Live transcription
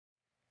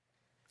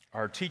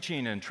Our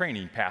teaching and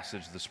training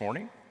passage this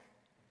morning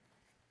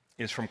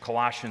is from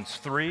Colossians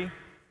 3,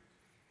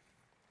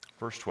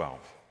 verse 12.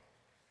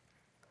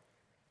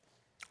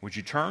 Would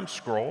you turn,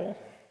 scroll,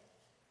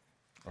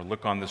 or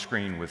look on the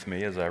screen with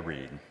me as I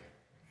read?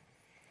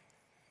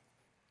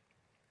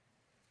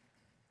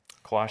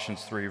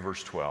 Colossians 3,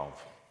 verse 12.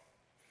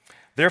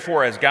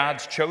 Therefore, as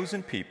God's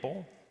chosen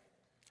people,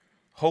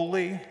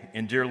 holy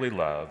and dearly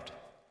loved,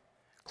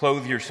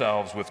 clothe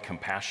yourselves with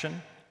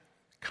compassion,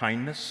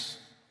 kindness,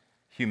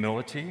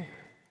 humility,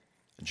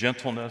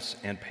 gentleness,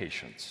 and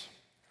patience.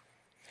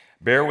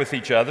 Bear with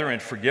each other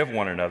and forgive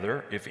one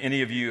another if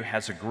any of you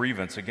has a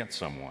grievance against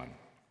someone.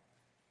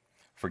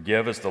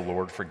 Forgive as the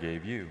Lord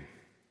forgave you.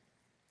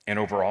 And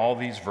over all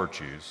these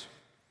virtues,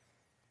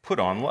 put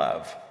on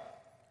love,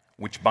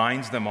 which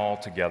binds them all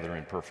together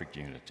in perfect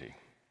unity.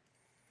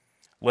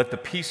 Let the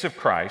peace of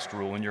Christ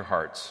rule in your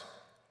hearts,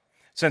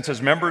 since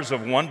as members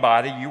of one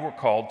body you were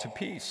called to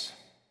peace.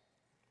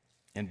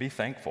 And be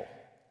thankful.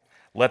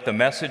 Let the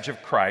message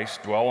of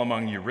Christ dwell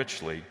among you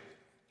richly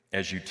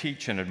as you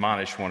teach and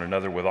admonish one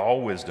another with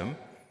all wisdom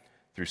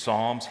through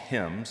psalms,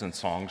 hymns, and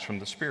songs from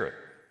the Spirit,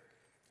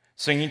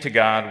 singing to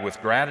God with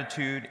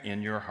gratitude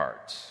in your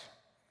hearts.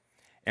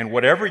 And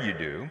whatever you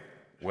do,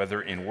 whether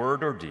in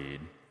word or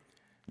deed,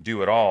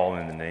 do it all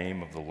in the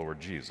name of the Lord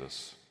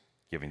Jesus,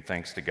 giving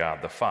thanks to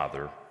God the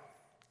Father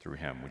through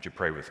him. Would you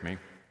pray with me?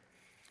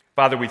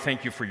 Father, we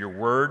thank you for your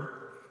word.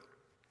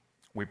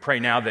 We pray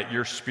now that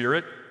your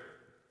Spirit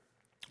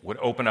would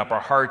open up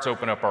our hearts,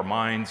 open up our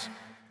minds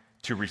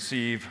to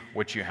receive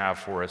what you have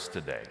for us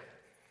today.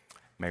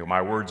 May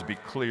my words be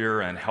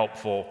clear and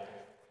helpful,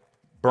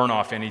 burn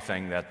off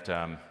anything that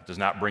does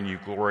not bring you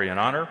glory and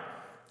honor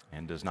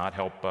and does not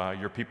help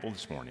your people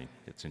this morning.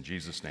 It's in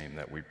Jesus' name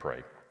that we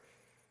pray.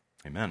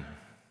 Amen.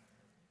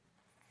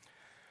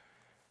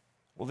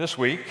 Well, this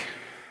week,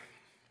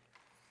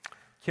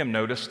 Kim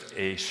noticed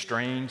a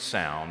strange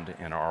sound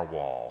in our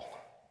wall.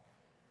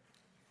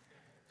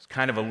 It's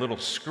kind of a little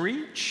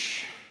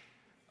screech,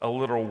 a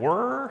little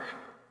whir.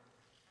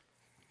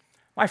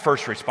 My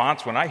first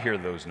response when I hear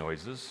those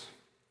noises,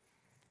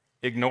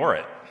 ignore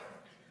it.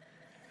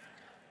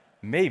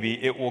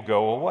 Maybe it will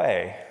go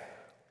away.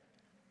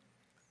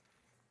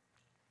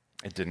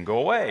 It didn't go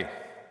away.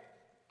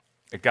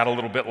 It got a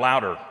little bit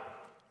louder.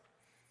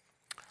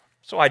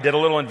 So I did a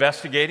little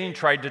investigating,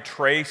 tried to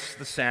trace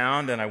the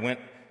sound, and I went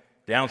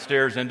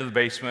downstairs into the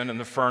basement and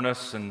the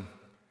furnace and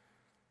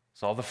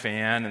saw the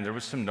fan, and there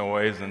was some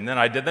noise, and then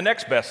I did the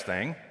next best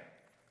thing,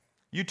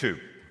 YouTube.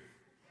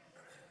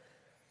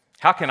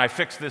 How can I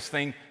fix this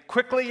thing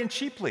quickly and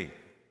cheaply?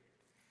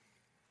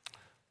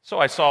 So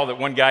I saw that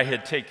one guy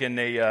had taken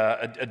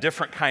a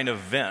different kind of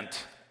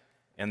vent,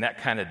 and that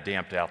kind of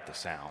damped out the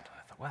sound.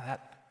 I thought, well,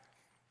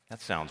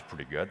 that sounds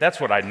pretty good. That's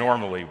what I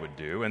normally would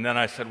do. And then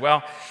I said,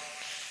 well,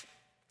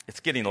 it's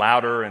getting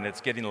louder, and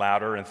it's getting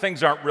louder, and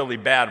things aren't really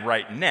bad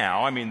right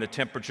now. I mean, the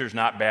temperature's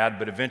not bad,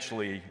 but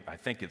eventually I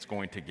think it's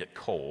going to get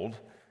cold,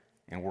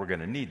 and we're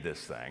going to need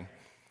this thing.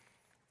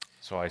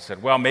 So I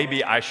said, well,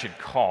 maybe I should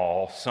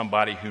call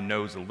somebody who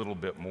knows a little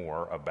bit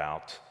more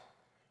about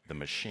the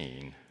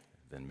machine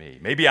than me.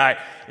 Maybe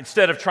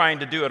instead of trying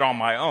to do it on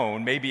my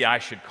own, maybe I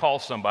should call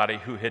somebody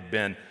who had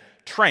been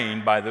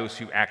trained by those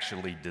who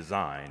actually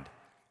designed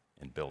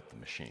and built the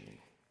machine.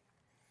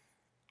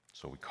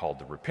 So we called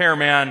the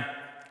repairman,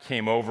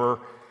 came over.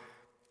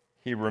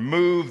 He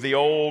removed the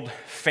old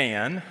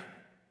fan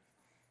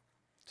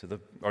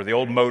or the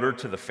old motor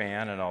to the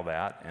fan and all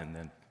that, and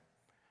then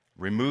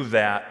removed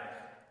that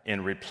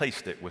and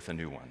replaced it with a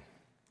new one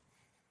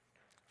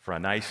for a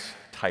nice,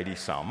 tidy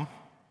sum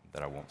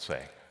that I won't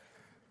say.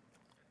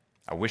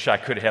 I wish I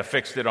could have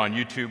fixed it on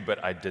YouTube,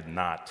 but I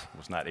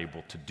was not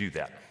able to do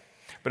that.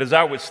 But as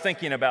I was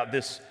thinking about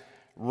this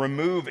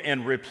remove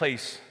and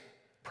replace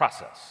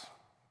process,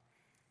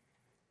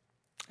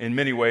 in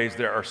many ways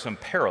there are some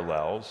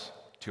parallels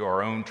to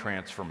our own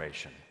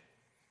transformation,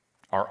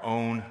 our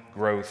own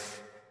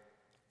growth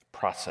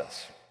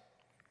process.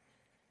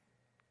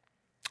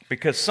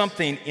 Because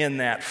something in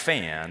that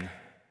fan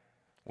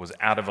was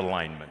out of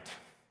alignment.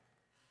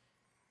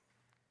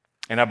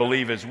 And I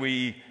believe as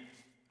we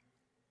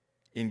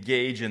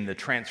engage in the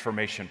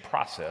transformation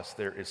process,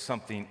 there is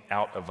something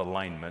out of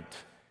alignment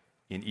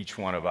in each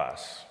one of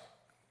us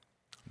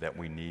that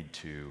we need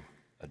to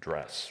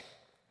address.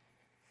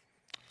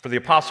 For the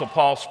Apostle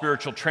Paul,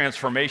 spiritual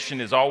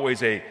transformation is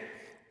always a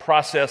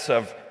process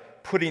of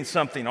putting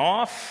something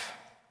off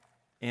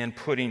and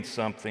putting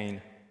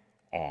something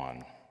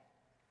on.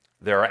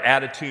 There are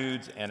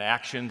attitudes and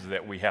actions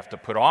that we have to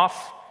put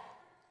off,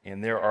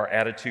 and there are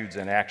attitudes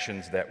and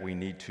actions that we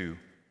need to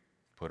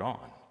put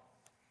on.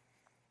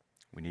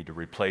 We need to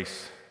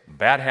replace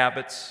bad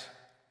habits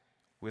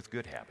with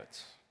good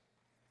habits.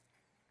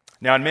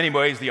 Now, in many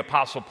ways, the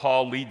Apostle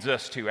Paul leads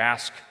us to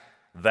ask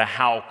the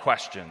how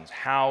questions.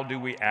 How do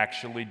we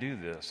actually do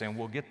this? And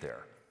we'll get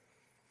there.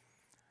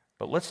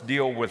 But let's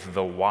deal with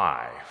the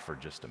why for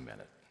just a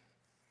minute.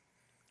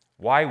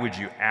 Why would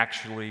you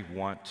actually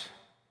want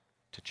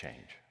to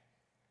change?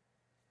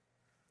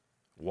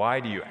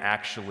 why do you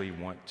actually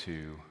want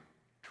to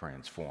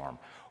transform?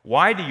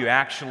 Why do you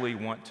actually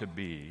want to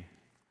be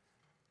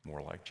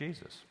more like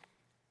Jesus?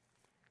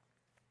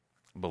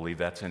 I believe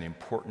that's an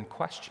important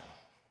question.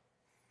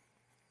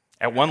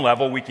 At one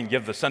level, we can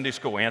give the Sunday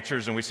school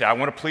answers and we say, I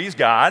want to please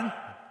God.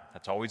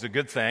 That's always a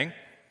good thing.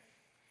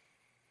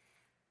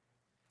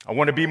 I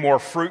want to be more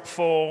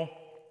fruitful.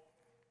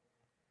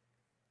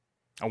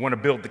 I want to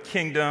build the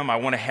kingdom. I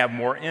want to have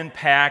more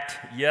impact.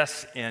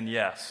 Yes and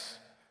yes.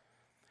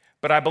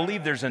 But I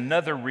believe there's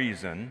another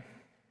reason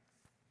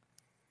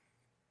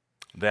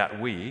that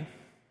we,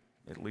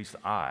 at least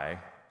I,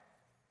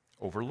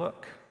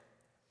 overlook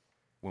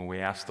when we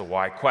ask the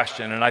why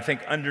question. And I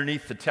think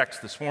underneath the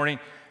text this morning,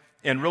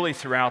 and really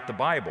throughout the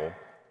Bible,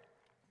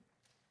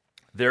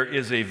 there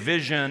is a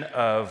vision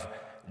of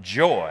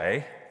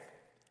joy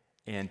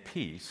and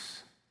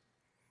peace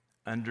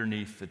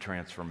underneath the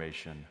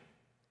transformation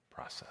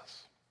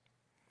process.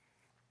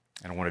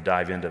 And I want to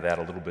dive into that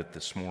a little bit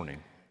this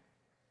morning.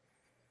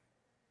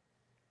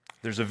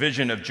 There's a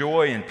vision of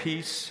joy and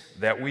peace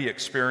that we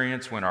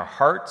experience when our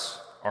hearts,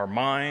 our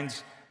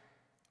minds,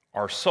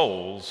 our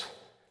souls,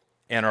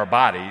 and our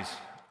bodies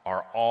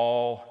are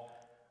all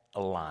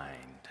aligned,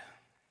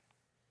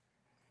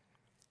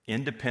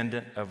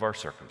 independent of our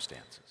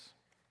circumstances.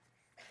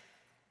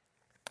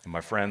 And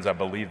my friends, I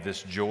believe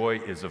this joy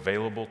is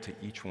available to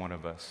each one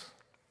of us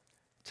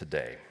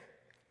today.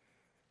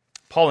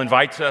 Paul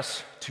invites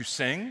us to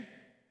sing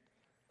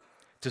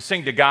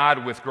to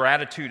God with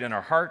gratitude in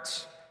our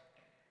hearts,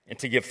 and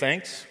to give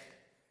thanks.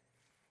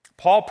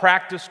 Paul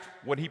practiced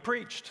what he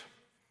preached.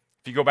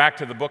 If you go back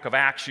to the book of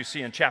Acts, you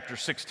see in chapter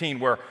 16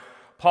 where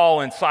Paul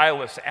and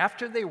Silas,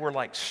 after they were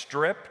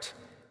stripped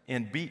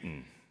and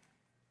beaten,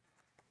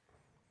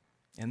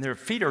 and their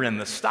feet are in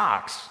the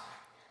stocks,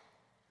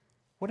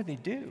 what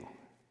do?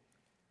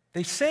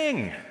 They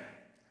sing.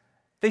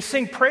 They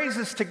sing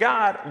praises to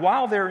God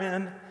while they're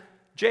in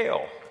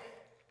jail.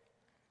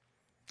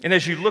 And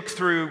as you look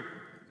through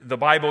the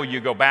Bible, you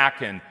go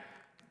back and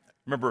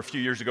remember a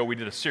few years ago we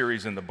did a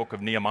series in the book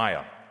of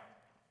Nehemiah.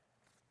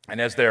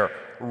 And as they're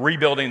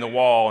rebuilding the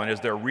wall and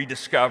as they're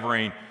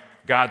rediscovering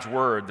God's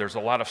word, there's a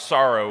lot of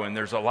sorrow and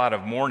there's a lot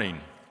of mourning.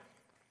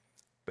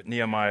 But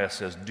Nehemiah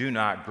says, do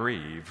not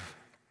grieve,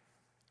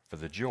 for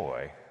the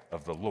joy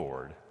of the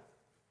Lord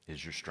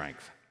is your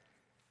strength.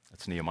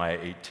 That's Nehemiah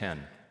 8:10.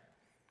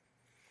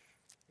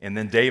 And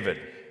then David,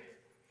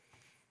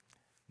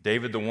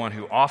 the one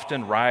who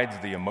often rides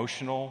the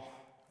emotional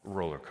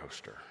roller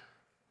coaster.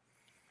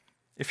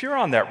 If you're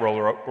on that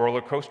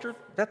roller coaster,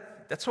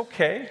 that's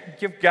okay.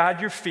 Give God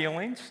your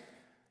feelings.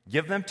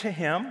 Give them to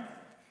Him.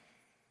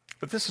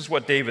 But this is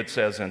what David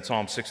says in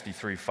Psalm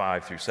 63,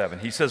 5-7.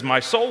 He says, my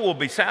soul will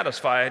be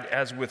satisfied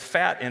as with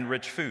fat and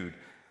rich food,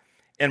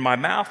 and my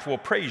mouth will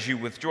praise you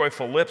with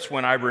joyful lips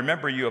when I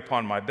remember you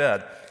upon my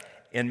bed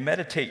and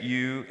meditate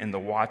you in the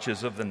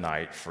watches of the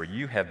night, for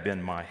you have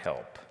been my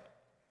help.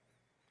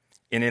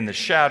 And in the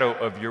shadow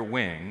of your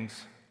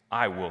wings,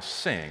 I will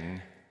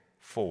sing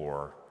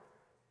for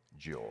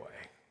joy.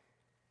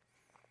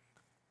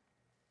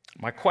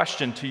 My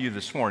question to you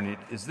this morning,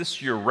 is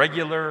this your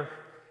regular,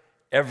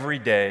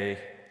 everyday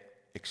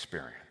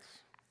experience?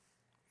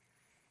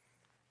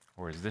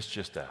 Or is this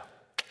just a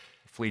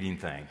fleeting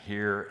thing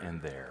here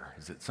and there?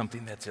 Is it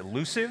something that's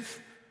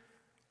elusive,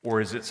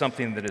 or is it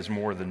something that is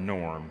more the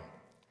norm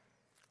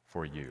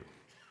for you?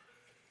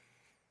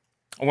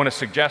 I want to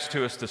suggest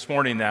to us this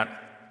morning that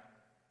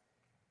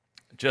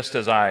just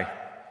as I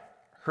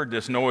heard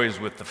this noise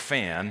with the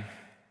fan,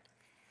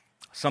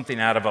 something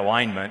out of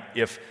alignment,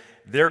 if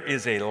there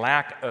is a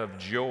lack of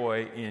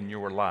joy in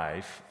your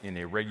life in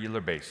a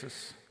regular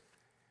basis,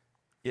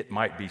 it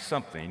might be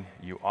something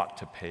you ought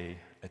to pay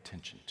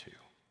attention to.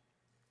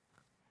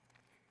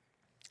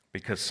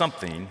 Because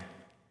something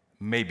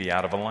may be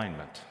out of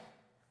alignment.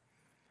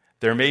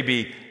 There may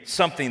be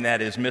something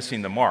that is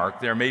missing the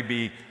mark. There may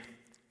be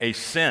a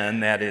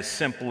sin that is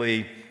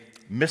simply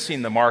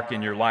missing the mark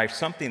in your life,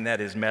 something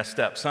that is messed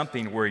up,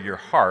 something where your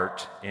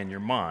heart and your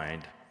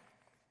mind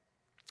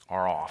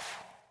are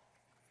off.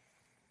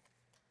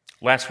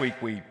 Last week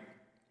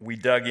we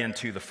dug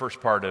into the first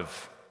part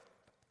of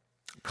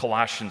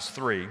Colossians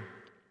 3.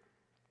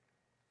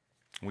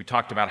 We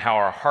talked about how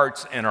our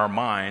hearts and our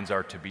minds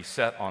are to be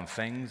set on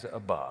things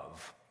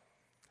above,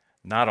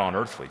 not on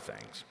earthly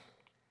things.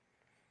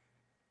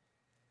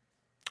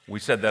 We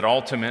said that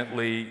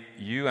ultimately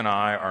you and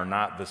I are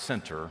not the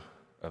center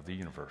of the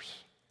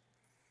universe.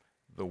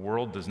 The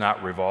world does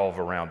not revolve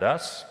around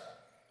us,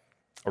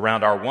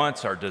 around our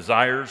wants, our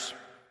desires,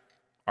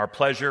 our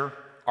pleasure,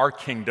 our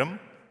kingdom,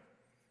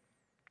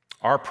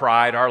 our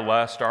pride, our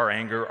lust, our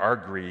anger, our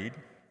greed.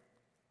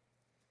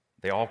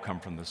 They all come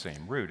from the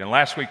same root. And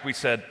last week we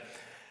said,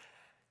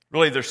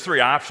 really there's three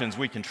options.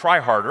 We can try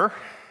harder.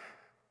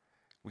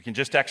 We can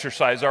just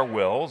exercise our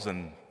wills,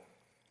 and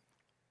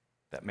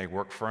that may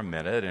work for a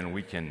minute, and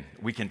we can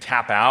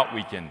tap out.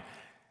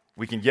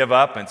 We can give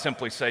up and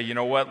simply say, you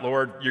know what,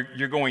 Lord,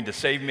 you're going to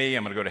save me.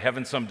 I'm going to go to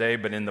heaven someday,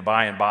 but in the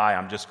by and by,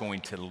 I'm just going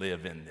to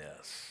live in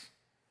this.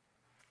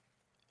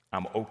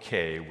 I'm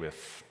okay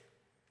with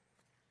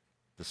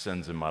the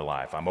sins in my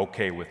life. I'm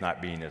okay with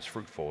not being as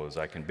fruitful as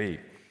I can be.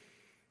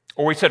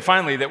 Or we said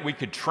finally that we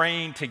could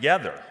train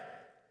together.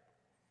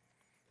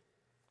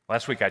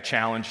 Last week I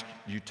challenged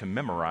you to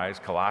memorize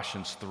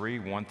Colossians 3,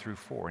 1 through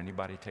 4.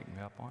 Anybody take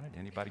me up on it?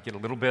 Anybody get a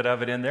little bit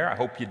of it in there? I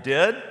hope you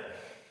did.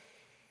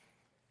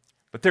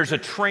 But there's a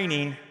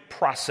training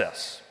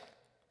process.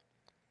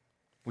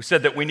 We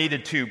said that we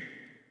needed to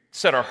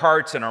set our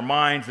hearts and our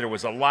minds. There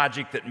was a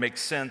logic that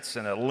makes sense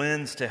and a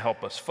lens to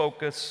help us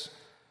focus.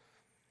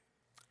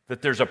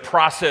 That there's a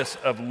process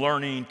of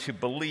learning to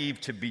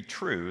believe to be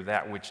true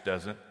that which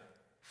doesn't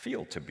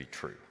feel to be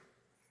true.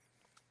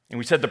 And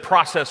we said the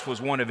process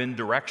was one of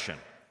indirection,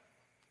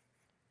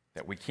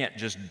 that we can't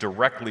just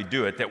directly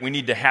do it, that we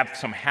need to have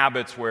some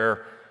habits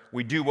where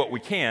we do what we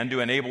can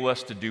to enable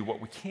us to do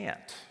what we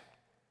can't.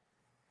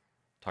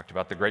 Talked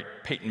about the great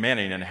Peyton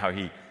Manning and how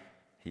he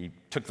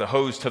took the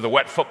hose to the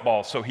wet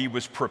football so he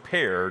was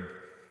prepared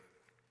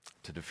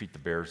to defeat the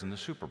Bears in the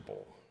Super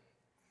Bowl.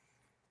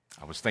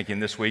 I was thinking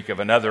this week of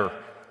another,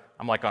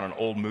 I'm like on an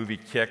old movie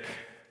kick.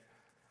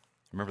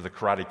 Remember The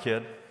Karate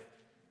Kid?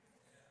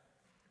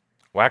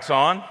 Wax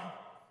on,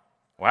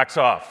 wax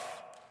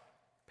off.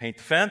 Paint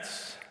the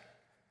fence,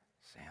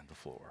 sand the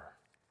floor.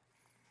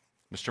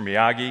 Mr.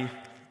 Miyagi,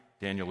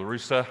 Daniel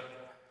LaRussa,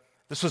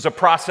 this was a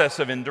process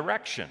of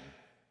indirection.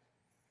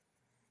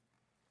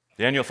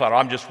 Daniel thought,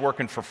 I'm just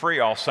working for free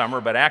all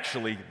summer, but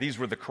actually these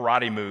were the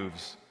karate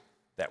moves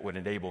that would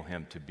enable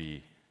him to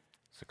be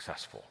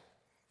successful.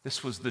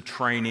 This was the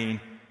training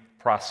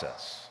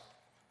process.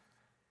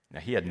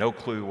 Now, he had no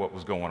clue what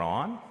was going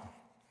on.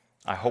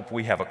 I hope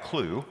we have a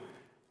clue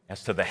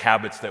as to the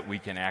habits that we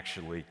can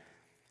actually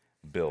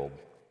build.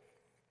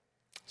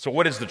 So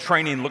what does the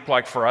training look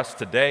like for us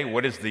today?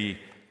 What is the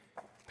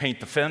paint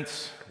the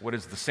fence? What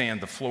is the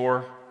sand the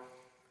floor?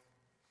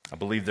 I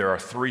believe there are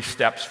 3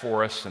 steps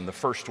for us, and the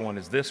first one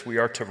is this. We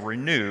are to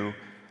renew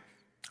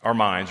our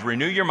minds.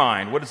 Renew your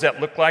mind. What does that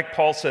look like?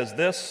 Paul says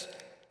this.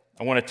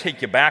 I want to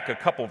take you back a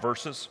couple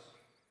verses.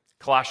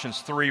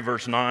 Colossians 3,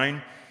 verse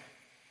 9.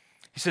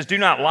 He says, do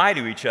not lie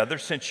to each other,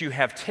 since you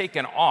have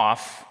taken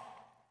off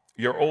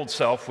your old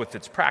self with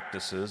its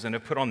practices and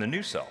have put on the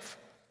new self,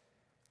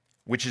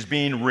 which is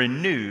being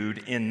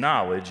renewed in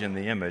knowledge in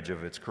the image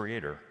of its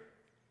creator.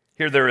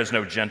 Here there is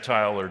no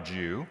Gentile or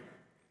Jew,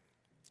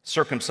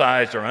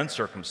 circumcised or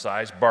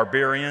uncircumcised,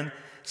 barbarian,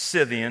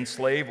 Scythian,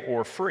 slave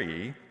or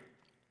free,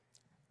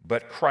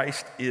 but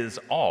Christ is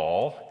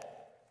all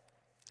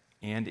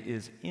and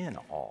is in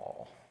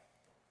all.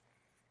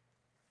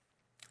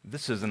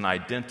 This is an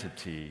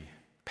identity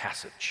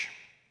passage.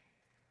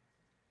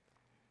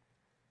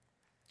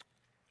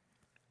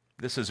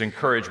 This is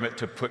encouragement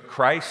to put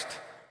Christ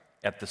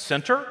at the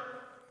center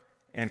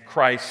and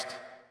Christ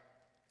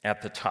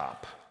at the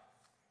top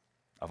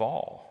of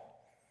all.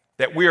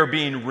 That we are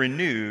being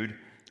renewed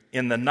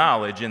in the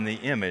knowledge, in the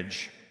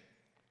image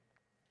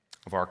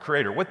of our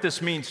Creator. What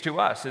this means to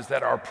us is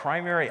that our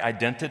primary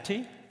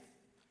identity,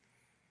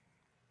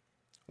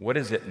 what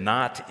is it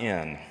not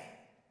in?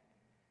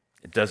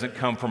 It doesn't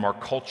come from our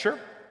culture,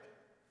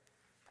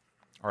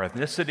 our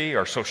ethnicity,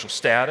 our social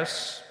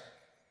status,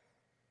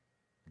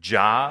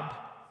 job,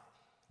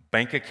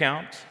 bank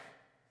account,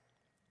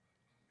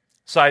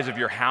 size of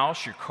your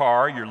house, your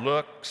car, your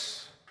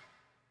looks,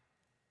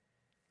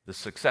 the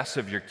success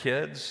of your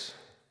kids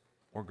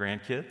or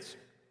grandkids,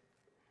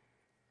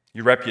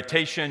 your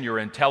reputation, your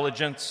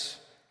intelligence,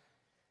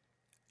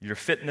 your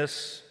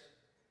fitness,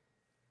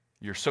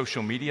 your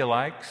social media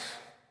likes,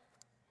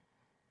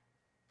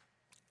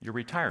 your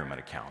retirement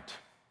account.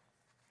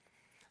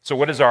 So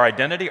what is our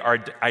identity?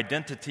 Our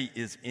identity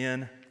is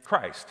in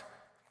Christ.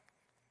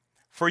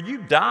 For you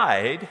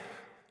died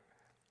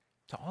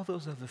to all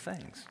those other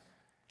things.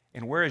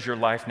 And where is your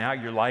life now?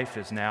 Your life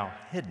is now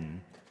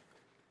hidden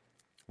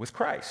with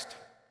Christ.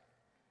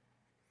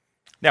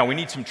 Now, we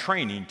need some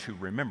training to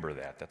remember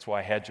that. That's why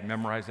I had you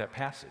memorize that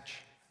passage.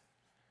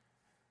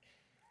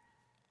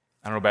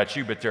 I don't know about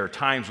you, but there are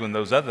times when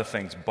those other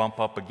things bump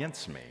up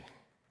against me.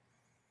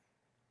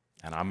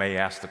 And I may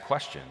ask the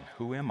question,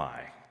 who am I?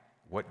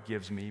 What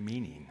gives me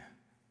meaning?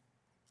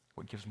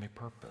 What gives me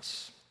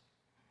purpose?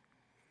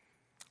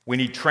 We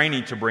need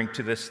training to bring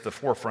to this the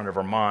forefront of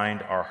our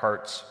mind, our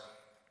hearts,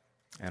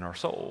 and our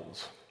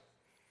souls.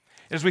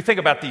 As we think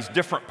about these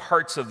different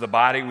parts of the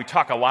body, we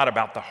talk a lot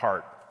about the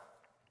heart.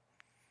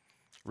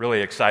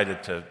 Really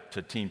excited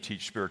to team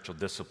teach spiritual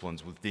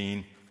disciplines with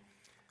Dean.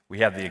 We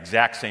have the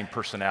exact same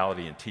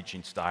personality and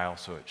teaching style,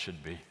 so it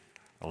should be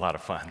a lot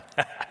of fun.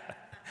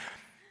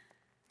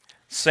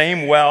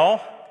 Same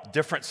well,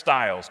 different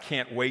styles.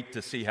 Can't wait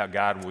to see how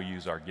God will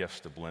use our gifts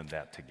to blend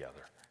that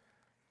together.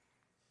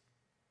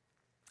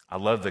 I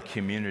love the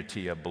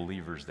community of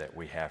believers that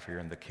we have here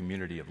and the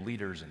community of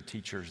leaders and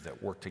teachers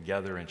that work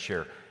together and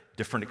share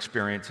different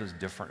experiences,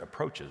 different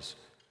approaches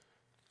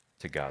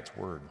to God's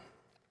Word.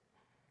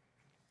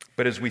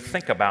 But as we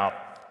think about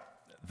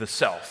the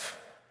self,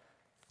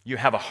 you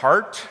have a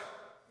heart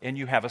and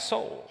you have a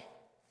soul.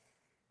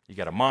 You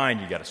got a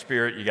mind, you got a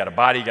spirit, you got a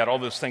body, you got all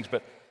those things.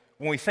 But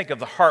when we think of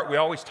the heart, we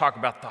always talk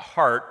about the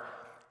heart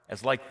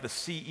as like the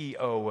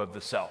CEO of the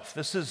self.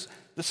 This is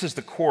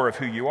the core of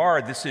who you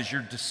are. This is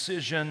your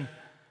decision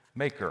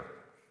maker.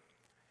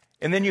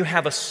 And then you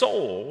have a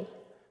soul.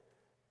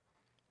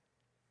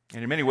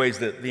 And in many ways,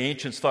 the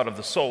ancients thought of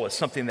the soul as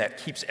something that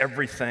keeps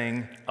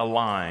everything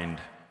aligned.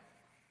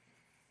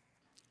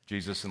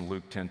 Jesus in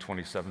Luke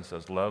 10:27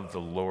 says, love the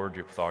Lord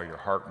with all your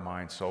heart,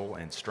 mind, soul,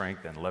 and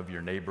strength, and love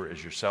your neighbor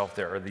as yourself.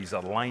 There are these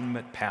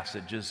alignment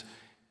passages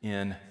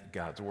in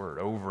God's Word.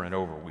 Over and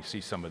over, we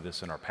see some of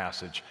this in our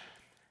passage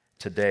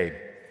today.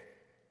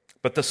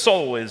 But the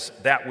soul is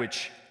that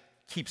which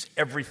keeps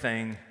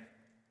everything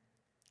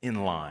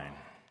in line.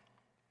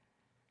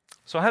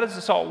 So how does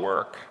this all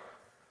work?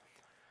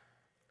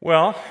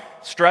 Well,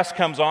 stress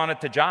comes on at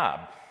the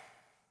job.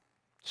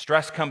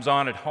 Stress comes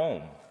on at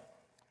home,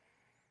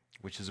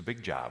 which is a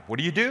big job. What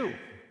do?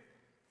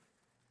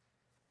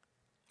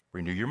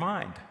 Renew your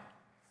mind.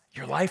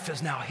 Your life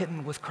is now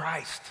hidden with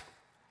Christ.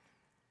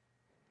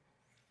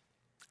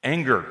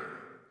 Anger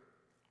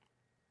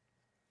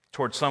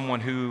towards someone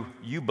who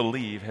you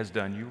believe has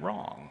done you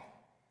wrong.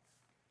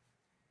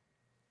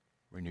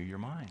 Renew your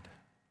mind.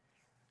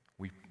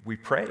 We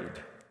prayed.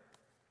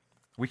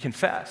 We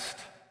confessed.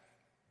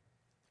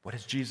 What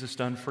has Jesus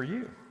done for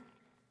you?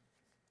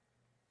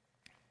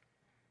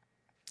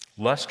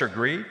 Lust or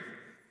greed?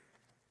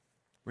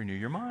 Renew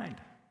your mind.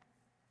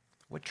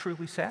 What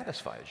truly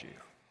satisfies you?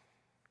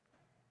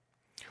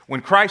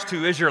 When Christ,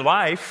 who is your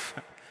life,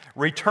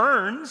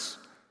 returns,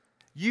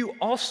 you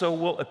also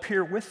will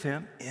appear with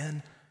him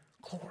in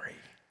glory.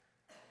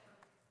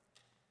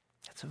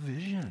 That's a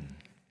vision.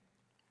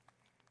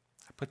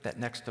 I put that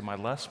next to my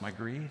lust, my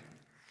greed.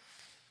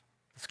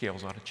 The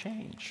scales ought to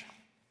change.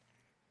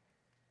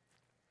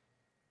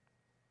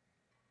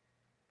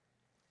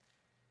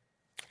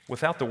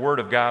 Without the Word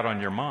of God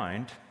on your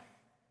mind,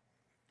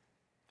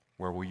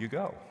 where will you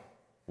go?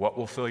 What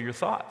will fill your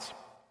thoughts?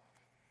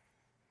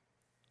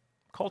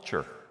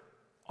 Culture,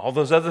 all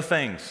those other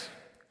things.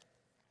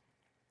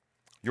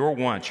 Your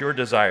wants, your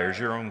desires,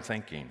 your own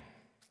thinking.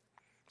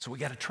 So we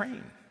got to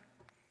train.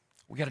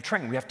 We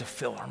have to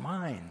fill our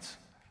minds.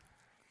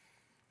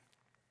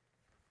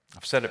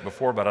 I've said it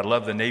before, but I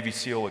love the Navy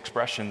SEAL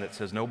expression that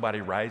says,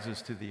 nobody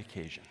rises to the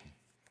occasion.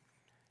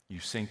 You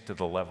sink to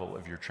the level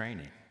of your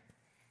training.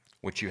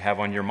 What you have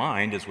on your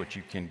mind is what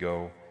you can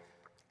go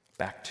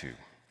back to.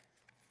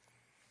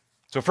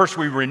 So first,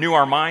 we renew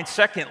our mind.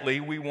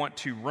 Secondly, we want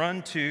to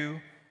run to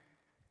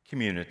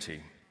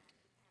community.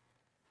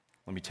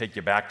 Let me take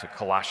you back to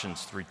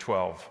Colossians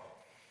 3:12.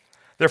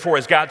 Therefore,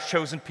 as God's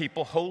chosen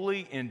people,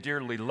 holy and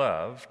dearly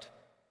loved,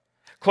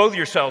 clothe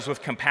yourselves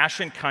with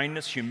compassion,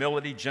 kindness,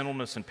 humility,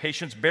 gentleness, and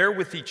patience. Bear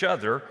with each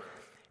other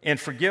and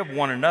forgive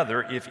one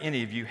another if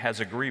any of you has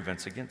a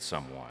grievance against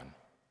someone.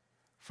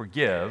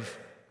 Forgive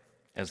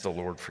as the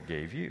Lord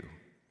forgave you.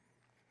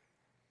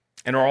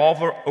 And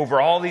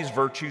over all these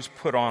virtues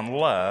put on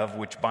love,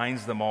 which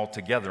binds them all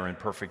together in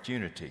perfect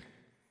unity.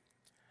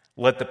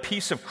 Let the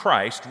peace of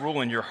Christ rule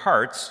in your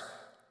hearts,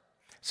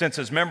 since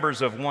as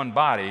members of one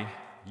body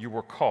you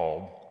were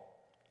called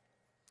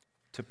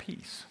to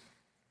peace.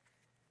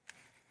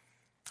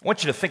 I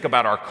want you to think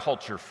about our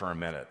culture for a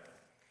minute.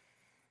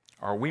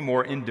 Are we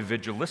more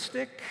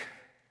individualistic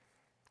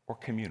or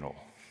communal?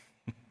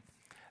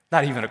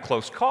 Not even a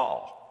close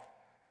call.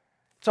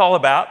 It's all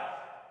about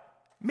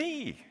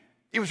me.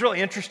 It was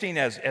really interesting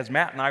as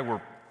Matt and I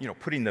were,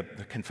 putting the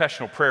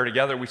confessional prayer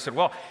together. We said,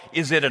 well,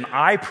 is it an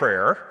I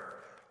prayer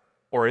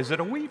or is it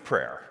a we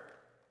prayer?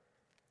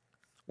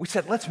 We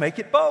said, let's make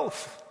it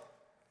both.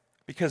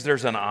 Because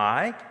there's an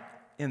I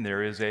and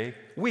there is a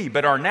we.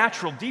 But our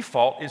natural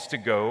default is to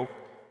go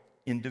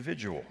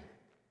individual.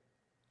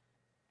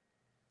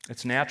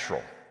 It's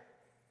natural.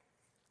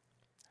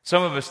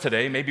 Some of us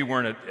today, maybe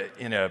we're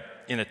in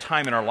a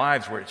time in our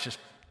lives where it's just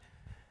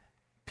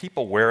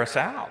people wear us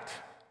out.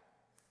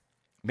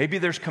 Maybe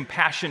there's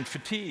compassion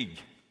fatigue.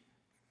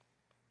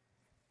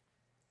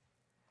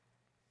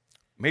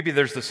 Maybe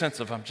there's the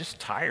sense of I'm just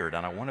tired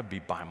and I want to be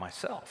by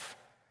myself.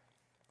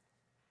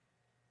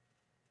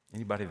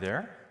 Anybody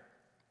there?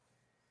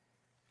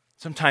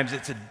 Sometimes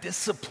it's a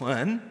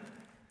discipline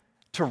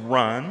to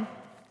run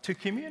to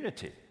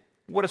community.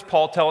 What does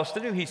Paul tell us to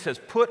do? He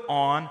says, put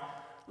on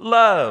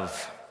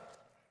love.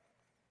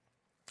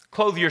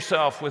 Clothe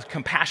yourself with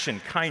compassion,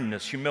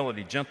 kindness,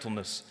 humility,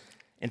 gentleness,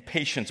 and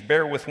patience.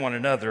 Bear with one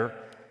another.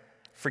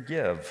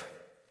 Forgive.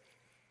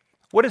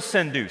 What does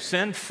sin do?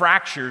 Sin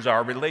fractures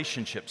our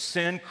relationships.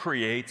 Sin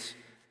creates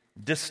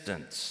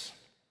distance.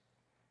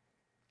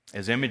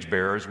 As image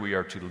bearers, we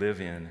are to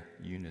live in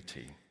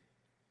unity.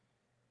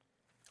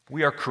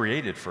 We are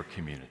created for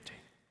community.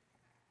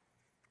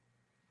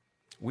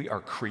 We are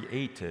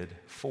created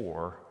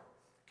for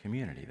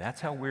community.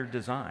 That's how we're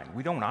designed.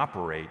 We don't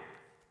operate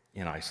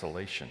in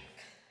isolation.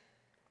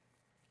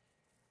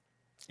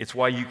 It's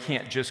why you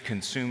can't just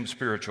consume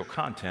spiritual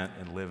content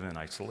and live in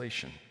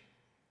isolation.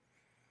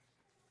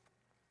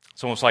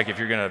 It's almost like if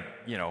you're going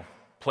to,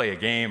 play a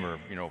game or,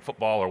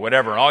 football or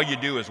whatever, and all you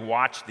do is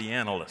watch the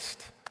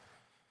analyst.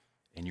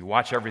 and you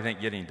watch everything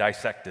getting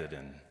dissected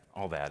and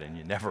all that, and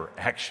you never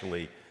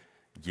actually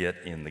get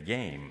in the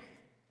game.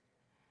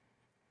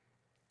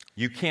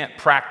 You can't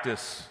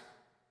practice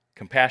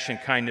compassion,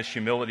 kindness,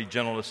 humility,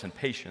 gentleness, and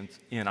patience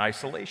in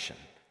isolation.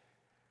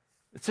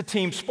 It's a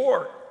team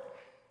sport.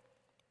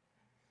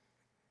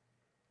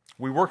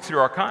 We work through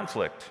our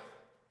conflict.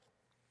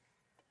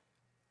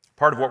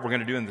 Part of what we're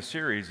going to do in the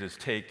series is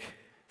take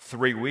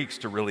 3 weeks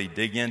to really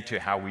dig into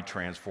how we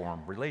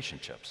transform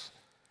relationships.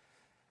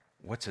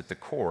 What's at the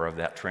core of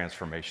that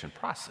transformation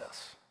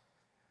process?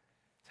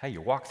 It's how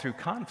you walk through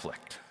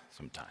conflict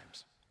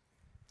sometimes.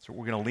 So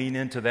we're going to lean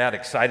into that,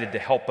 excited to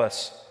help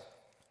us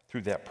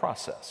through that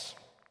process.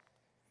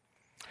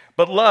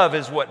 But love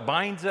is what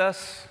binds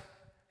us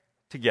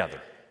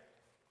together.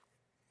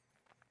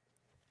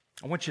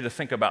 I want you to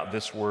think about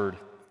this word,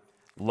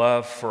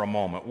 love, for a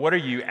moment. What are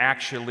you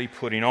actually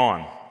putting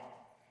on?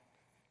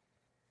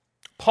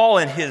 Paul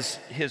and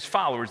his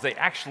followers, they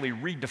actually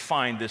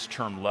redefined this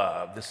term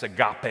love, this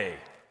agape.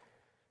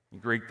 In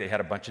Greek, they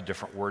had a bunch of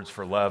different words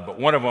for love, but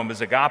one of them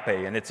is agape,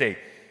 and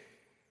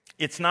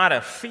it's not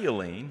a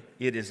feeling,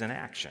 it is an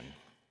action.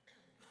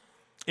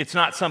 It's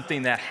not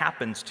something that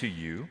happens to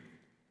you.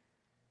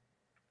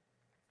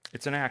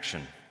 It's an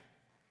action.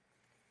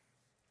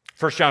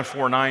 1 John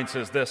 4:9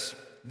 says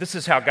this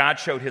is how God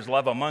showed his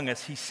love among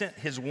us. He sent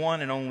his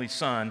one and only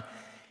Son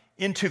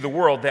into the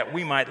world that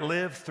we might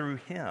live through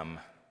him.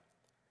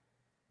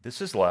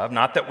 This is love,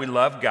 not that we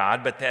love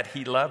God, but that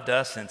he loved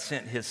us and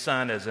sent his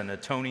Son as an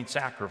atoning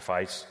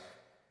sacrifice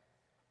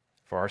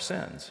for our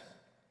sins.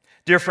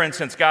 Dear friends,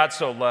 since God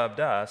so loved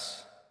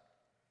us,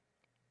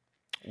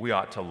 we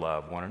ought to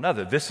love one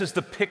another. This is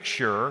the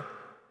picture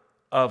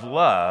of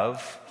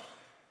love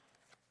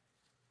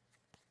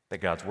that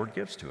God's Word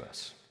gives to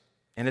us.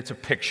 And it's a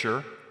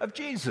picture of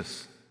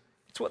Jesus.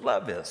 It's what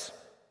love is.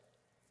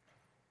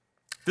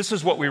 This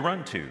is what we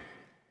run to.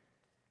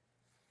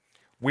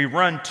 We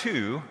run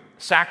to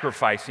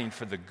sacrificing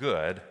for the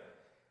good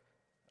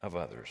of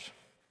others.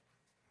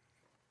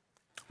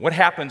 What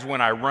happens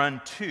when I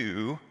run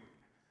to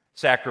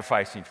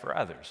sacrificing for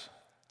others?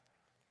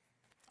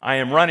 I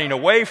am running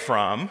away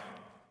from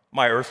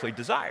my earthly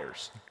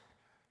desires.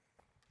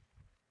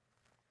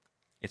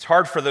 It's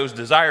hard for those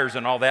desires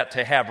and all that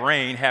to have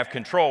reign, have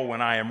control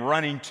when I am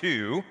running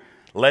to,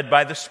 led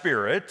by the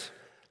Spirit,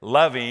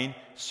 loving,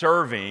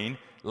 serving,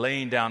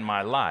 laying down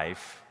my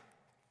life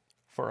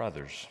for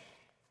others.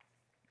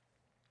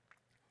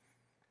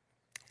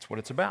 That's what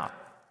it's about.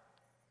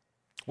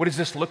 What does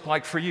this look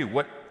like for you?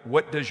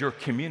 What does your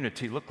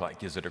community look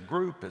like? Is it a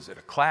group? Is it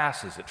a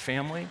class? Is it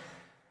family?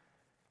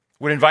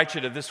 Would invite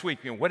you to this week,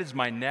 what is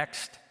my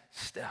next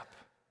step?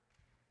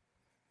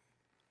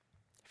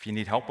 If you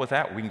need help with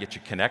that, we can get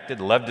you connected.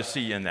 Love to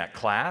see you in that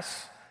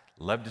class.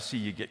 Love to see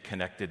you get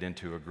connected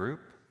into a group.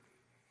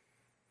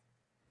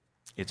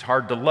 It's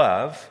hard to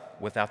love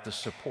without the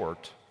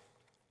support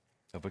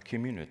of a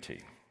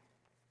community.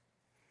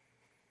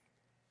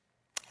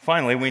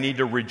 Finally, we need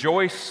to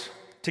rejoice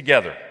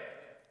together.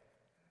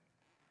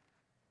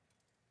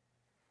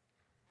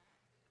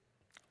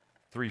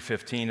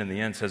 3:15 in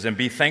the end says, "And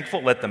be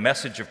thankful, let the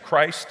message of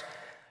Christ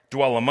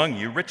dwell among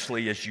you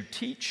richly as you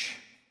teach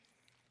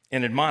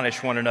and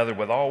admonish one another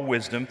with all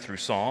wisdom through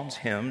psalms,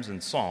 hymns,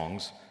 and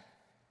songs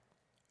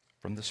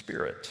from the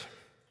Spirit,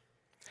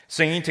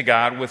 singing to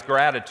God with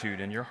gratitude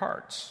in your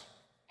hearts."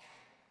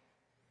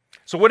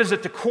 So what is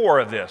at the core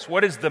of this?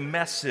 What is the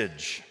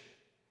message?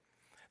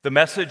 The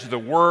message, the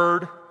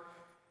word,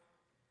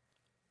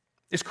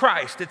 is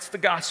Christ. It's the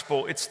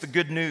gospel. It's the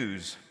good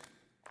news.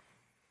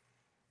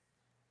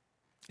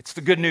 It's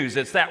the good news.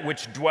 It's that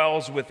which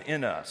dwells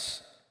within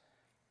us,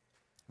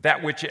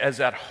 that which is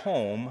at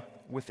home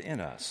within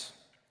us.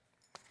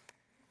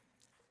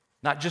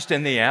 Not just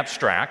in the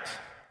abstract,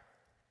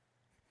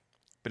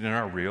 but in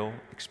our real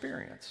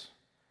experience.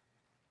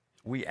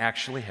 We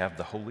actually have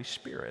the Holy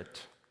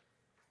Spirit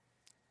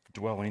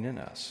dwelling in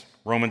us.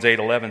 Romans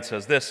 8:11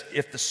 says this,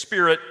 "If the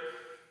Spirit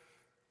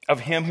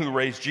of him who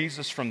raised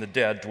Jesus from the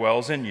dead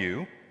dwells in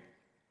you,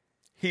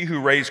 he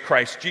who raised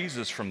Christ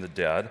Jesus from the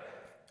dead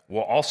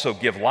will also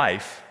give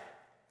life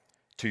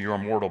to your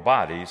mortal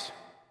bodies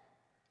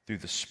through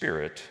the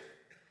Spirit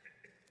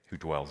who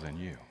dwells in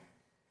you."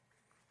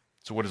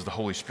 So what does the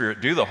Holy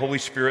Spirit do? The Holy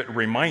Spirit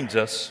reminds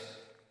us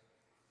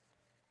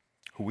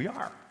who we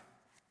are.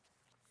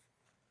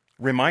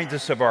 Reminds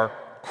us of our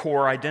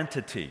core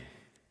identity.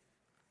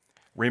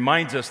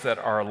 Reminds us that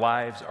our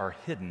lives are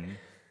hidden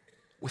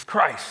with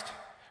Christ.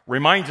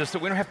 Reminds us that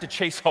we don't have to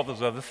chase all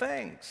those other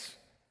things.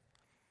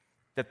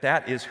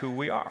 That is who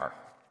we are.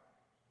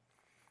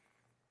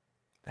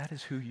 That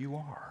is who you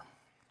are.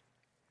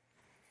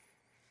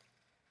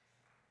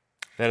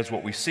 That is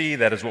what we see.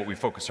 That is what we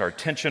focus our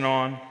attention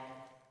on.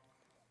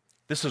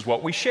 This is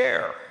what we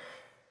share.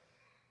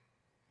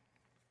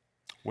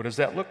 What does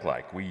that look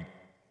like? We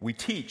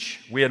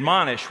teach, we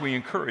admonish, we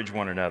encourage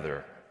one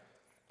another.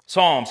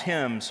 Psalms,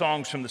 hymns,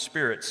 songs from the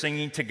Spirit,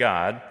 singing to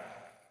God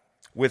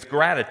with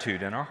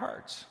gratitude in our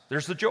hearts.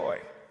 There's the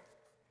joy.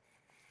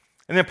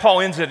 And then Paul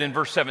ends it in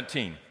verse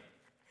 17.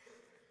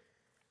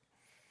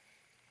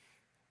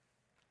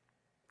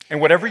 And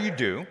whatever you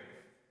do,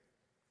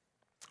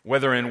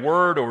 whether in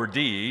word or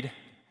deed,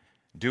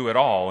 do it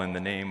all in the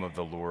name of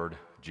the Lord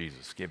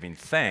Jesus, giving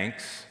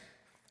thanks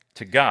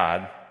to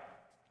God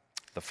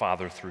the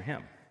Father through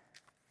him.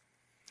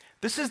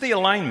 This is the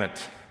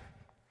alignment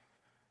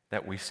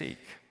that we seek.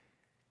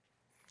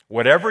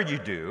 Whatever you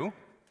do,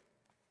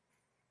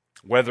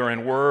 whether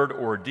in word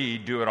or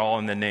deed, do it all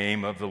in the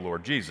name of the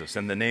Lord Jesus.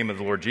 In the name of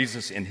the Lord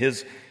Jesus, in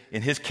his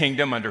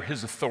kingdom, under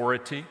his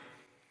authority,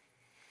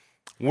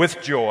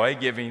 with joy,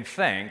 giving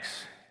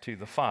thanks to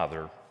the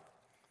Father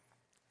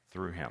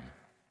through him.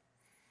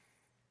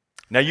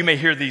 Now, you may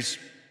hear these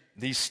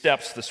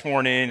steps this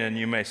morning, and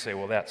you may say,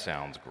 well, that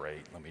sounds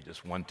great. Let me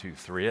just 1, 2,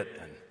 3 it,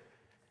 and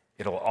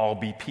it'll all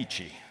be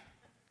peachy.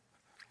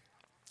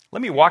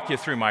 Let me walk you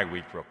through my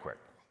week real quick.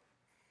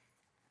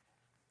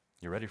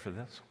 You ready for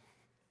this?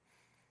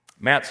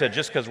 Matt said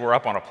just because we're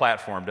up on a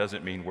platform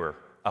doesn't mean we're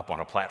up on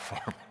a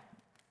platform.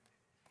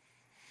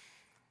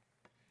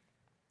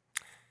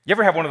 You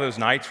ever have one of those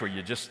nights where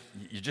you're just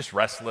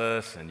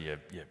restless and you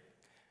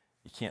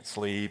can't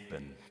sleep,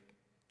 and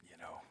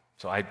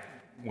so I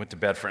went to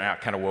bed for an hour,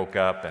 kind of woke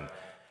up, and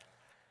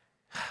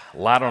a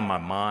lot on my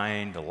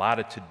mind, a lot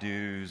of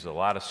to-dos, a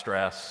lot of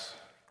stress.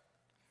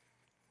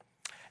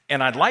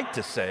 And I'd like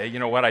to say, you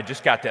know what, I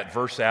just got that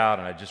verse out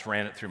and I just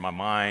ran it through my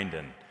mind,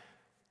 and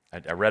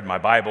I read my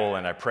Bible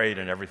and I prayed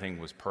and everything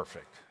was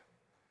perfect.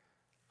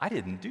 I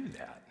didn't do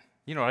that.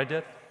 You know what I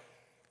did?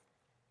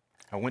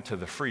 I went to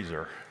the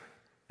freezer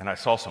and I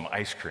saw some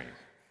ice cream.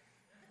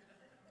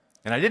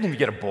 And I didn't even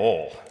get a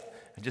bowl.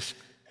 I just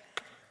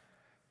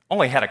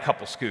only had a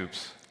couple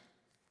scoops.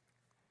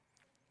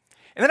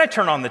 And then I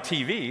turned on the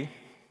TV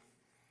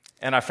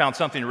and I found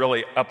something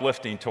really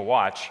uplifting to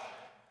watch,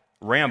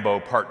 Rambo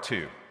Part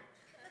 2.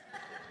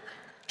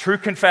 True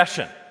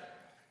confession.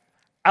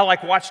 I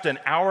watched an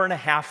hour and a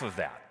half of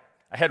that.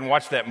 I hadn't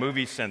watched that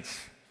movie since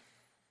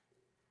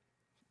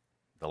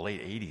the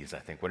late 80s, I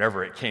think,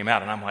 whenever it came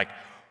out. And I'm like,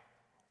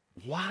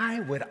 why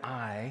would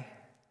I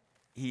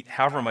eat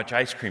however much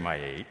ice cream I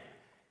ate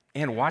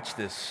and watch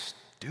this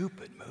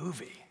stupid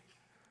movie?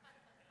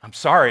 I'm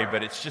sorry,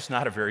 but it's just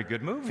not a very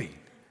good movie.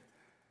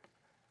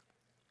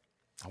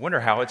 I wonder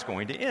how it's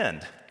going to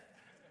end.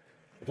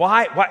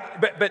 Why?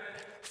 But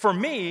for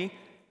me,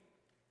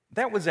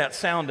 that was that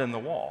sound in the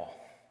wall.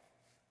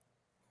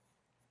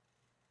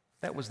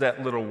 That was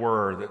that little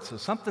word that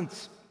says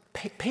something's,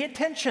 pay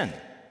attention.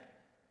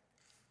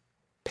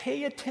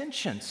 Pay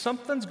attention.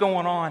 Something's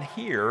going on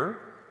here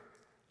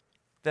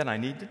that I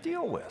need to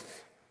deal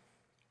with.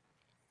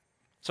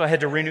 So I had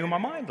to renew my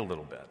mind a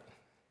little bit.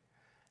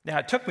 Now,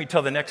 it took me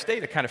till the next day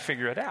to kind of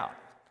figure it out.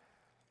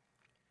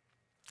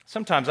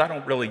 Sometimes I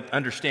don't really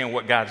understand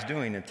what God's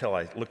doing until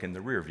I look in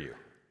the rear view.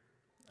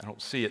 I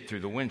don't see it through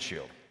the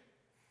windshield.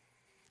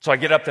 So I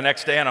get up the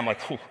next day and I'm like,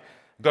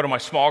 go to my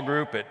small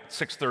group at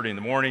 6:30 in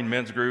the morning,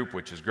 men's group,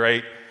 which is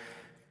great.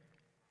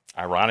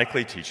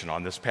 Ironically, teaching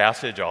on this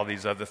passage, all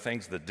these other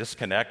things, the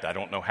disconnect, I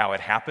don't know how it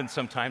happens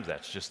sometimes.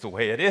 That's just the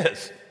way it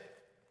is.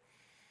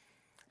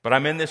 But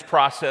I'm in this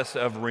process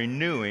of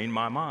renewing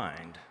my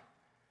mind.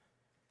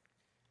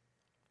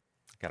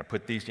 Got to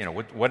put these,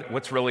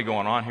 what's really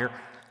going on here?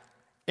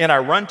 And I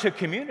run to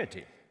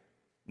community.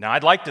 Now,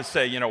 I'd like to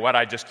say, you know what,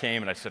 I just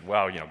came and I said,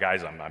 well,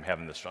 guys, I'm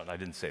having this fun. I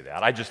didn't say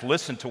that. I just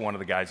listened to one of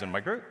the guys in my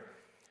group.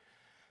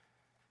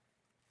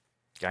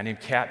 A guy named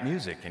Cat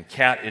Music. And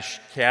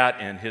Cat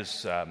and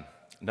his,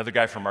 another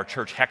guy from our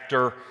church,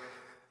 Hector,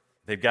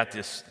 they've got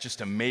this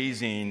just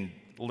amazing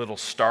little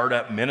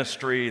startup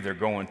ministry.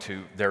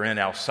 They're in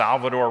El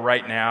Salvador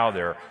right now.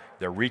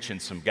 They're reaching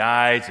some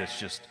guys. It's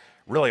just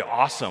really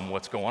awesome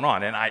what's going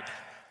on.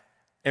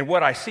 And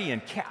what I see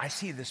in Cat, I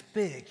see this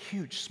big,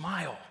 huge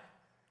smile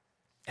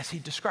as he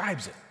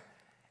describes it.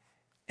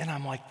 And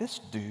I'm like, this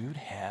dude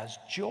has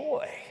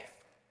joy.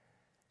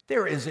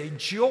 There is a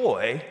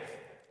joy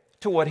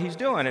to what he's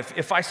doing.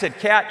 If I said,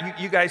 Cat,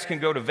 you guys can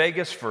go to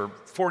Vegas for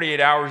 48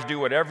 hours, do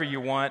whatever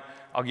you want,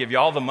 I'll give you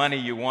all the money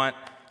you want,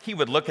 he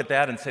would look at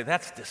that and say,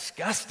 that's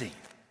disgusting.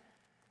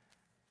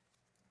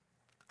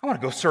 I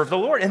want to go serve the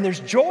Lord. And there's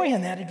joy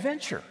in that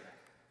adventure.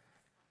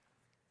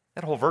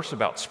 That whole verse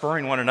about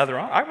spurring one another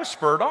on, I was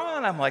spurred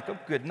on. I'm like, oh,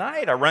 good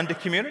night. I run to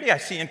community. I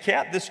see in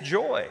Cat this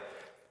joy.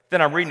 Then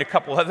I'm reading a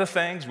couple other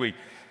things.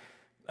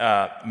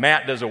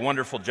 Matt does a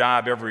wonderful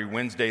job every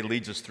Wednesday,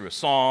 leads us through a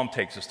psalm,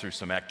 takes us through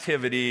some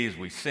activities.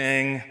 We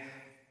sing.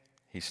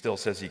 He still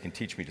says he can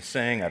teach me to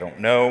sing. I don't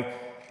know.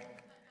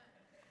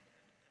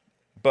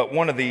 But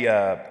one of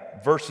the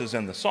verses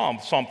in the psalm,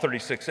 Psalm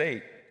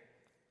 36:8,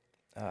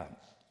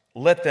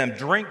 let them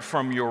drink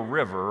from your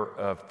river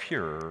of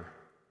pure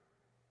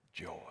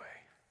joy.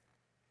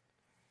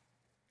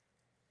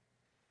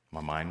 My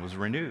mind was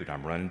renewed.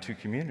 I'm running to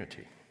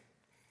community.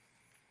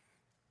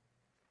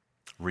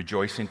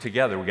 Rejoicing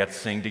together. We got to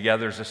sing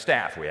together as a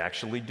staff. We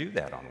actually do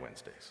that on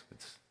Wednesdays.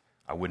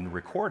 I wouldn't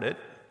record it,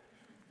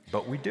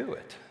 but we do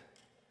it.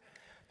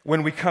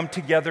 When we come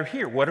together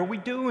here, what are we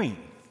doing?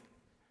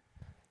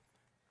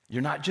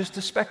 You're not just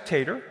a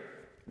spectator.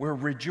 We're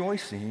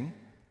rejoicing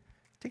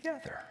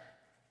together.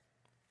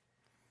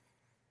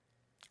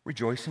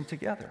 rejoicing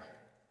together.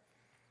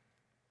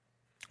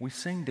 We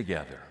sing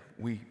together.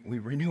 We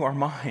renew our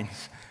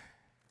minds.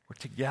 We're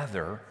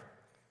together,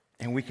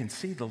 and we can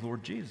see the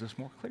Lord Jesus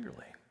more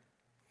clearly.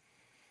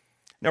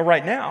 Now,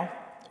 right now,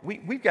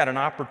 we've got an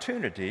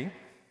opportunity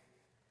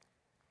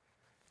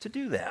to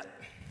do that.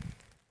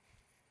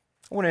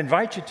 I want to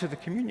invite you to the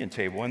communion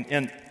table.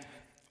 And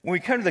when we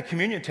come to the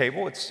communion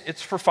table,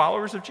 it's for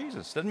followers of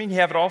Jesus. Doesn't mean you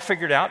have it all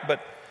figured out,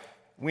 but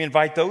we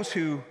invite those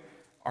who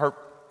are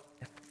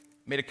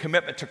made a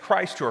commitment to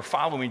Christ, who are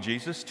following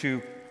Jesus,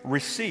 to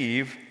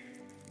receive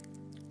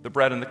the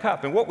bread and the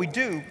cup. And what we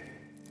do,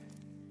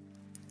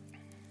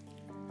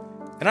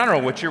 and I don't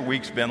know what your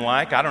week's been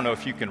like. I don't know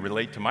if you can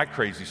relate to my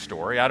crazy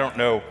story. I don't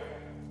know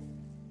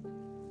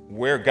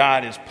where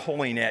God is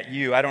pulling at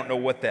you. I don't know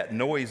what that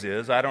noise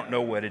is. I don't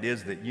know what it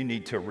is that you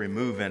need to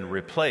remove and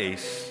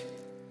replace.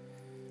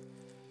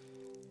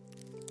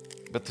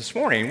 But this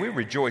morning, we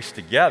rejoice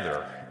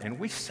together and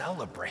we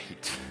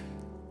celebrate.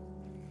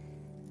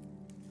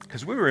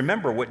 Because we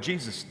remember what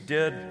Jesus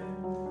did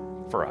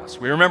for us.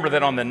 We remember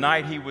that on the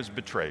night he was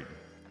betrayed,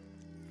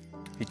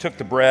 he took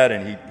the bread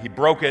and he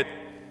broke it.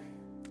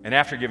 And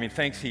after giving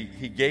thanks, he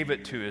gave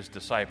it to his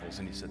disciples.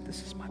 And he said,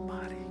 "This is my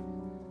body,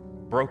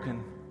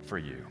 broken for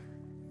you.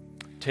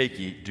 Take,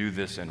 eat, do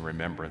this in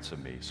remembrance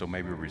of me." So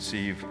may we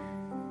receive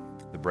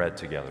the bread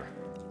together.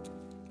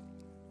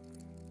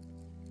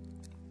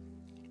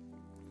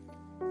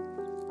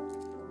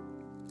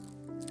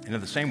 And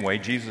in the same way,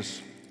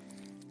 Jesus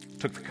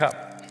took the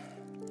cup.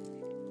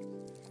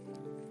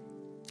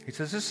 He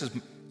says,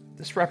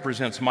 this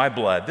represents my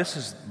blood. This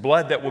is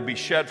blood that will be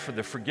shed for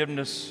the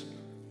forgiveness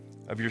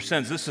of your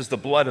sins. This is the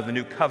blood of the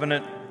new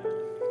covenant.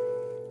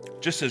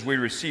 Just as we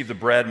receive the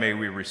bread, may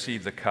we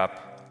receive the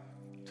cup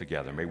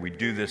together. May we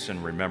do this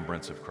in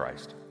remembrance of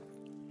Christ.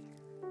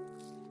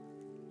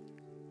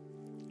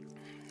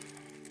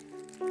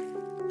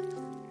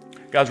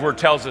 God's word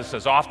tells us,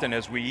 as often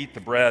as we eat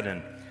the bread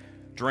and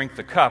drink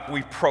the cup,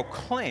 we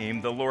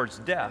proclaim the Lord's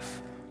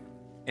death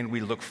and we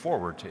look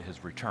forward to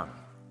his return.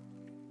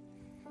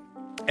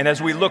 And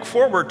as we look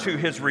forward to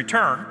his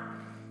return,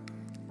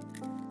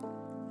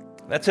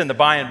 that's in the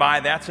by and by,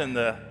 that's in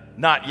the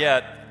not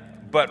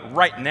yet, but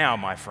right now,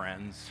 my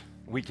friends,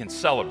 we can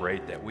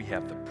celebrate that we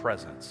have the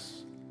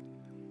presence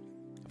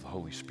of the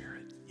Holy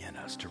Spirit in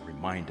us to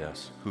remind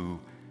us who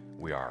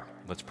we are.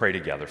 Let's pray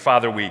together.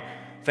 Father, we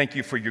thank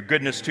you for your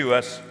goodness to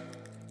us.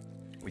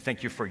 We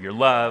thank you for your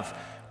love.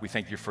 We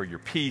thank you for your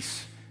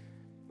peace.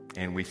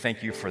 And we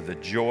thank you for the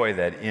joy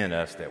that in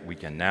us that we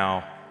can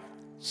now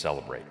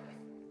celebrate.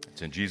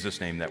 It's in Jesus'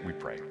 name that we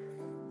pray.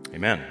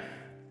 Amen.